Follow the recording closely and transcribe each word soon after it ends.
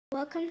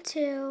Welcome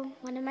to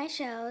one of my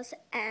shows,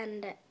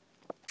 and to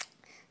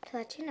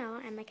let you know,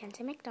 I'm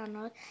Makenzie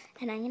McDonald,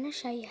 and I'm going to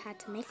show you how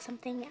to make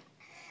something,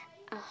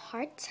 a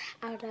heart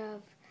out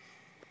of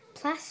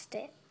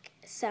plastic.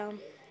 So,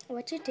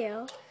 what you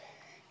do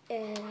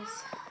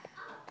is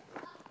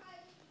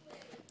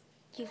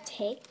you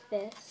take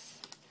this,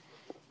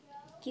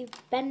 you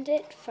bend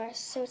it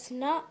first so it's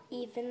not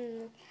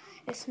even,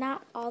 it's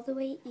not all the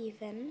way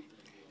even,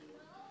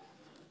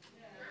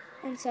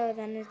 and so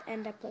then it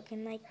ends up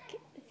looking like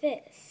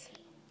this.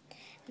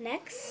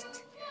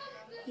 Next,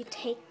 you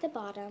take the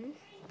bottom,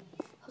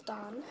 hold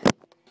on,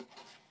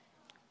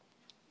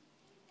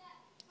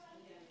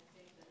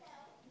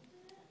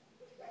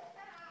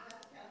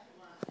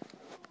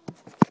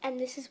 and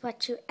this is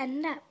what you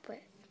end up with,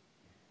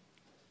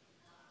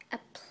 a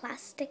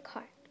plastic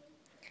heart.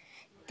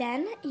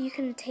 Then you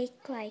can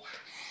take like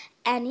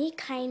any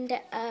kind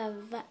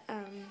of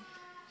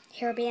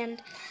hairband,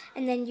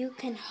 and then you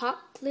can hot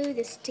glue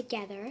this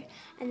together,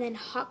 and then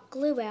hot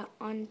glue it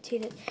onto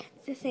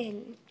the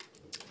thing,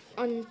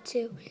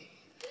 onto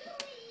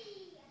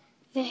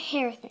the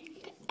hair thing.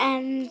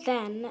 And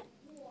then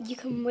you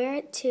can wear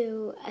it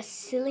to a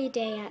silly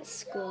day at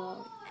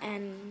school,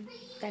 and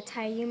that's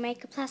how you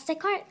make a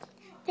plastic heart.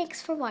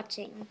 Thanks for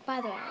watching.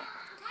 By the way,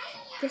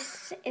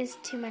 this is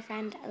to my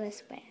friend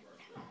Elisabeth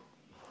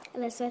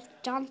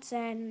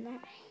Johnson.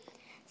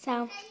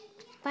 So,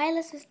 bye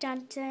Elisabeth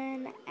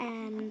Johnson,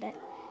 and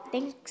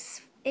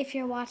thanks if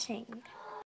you're watching.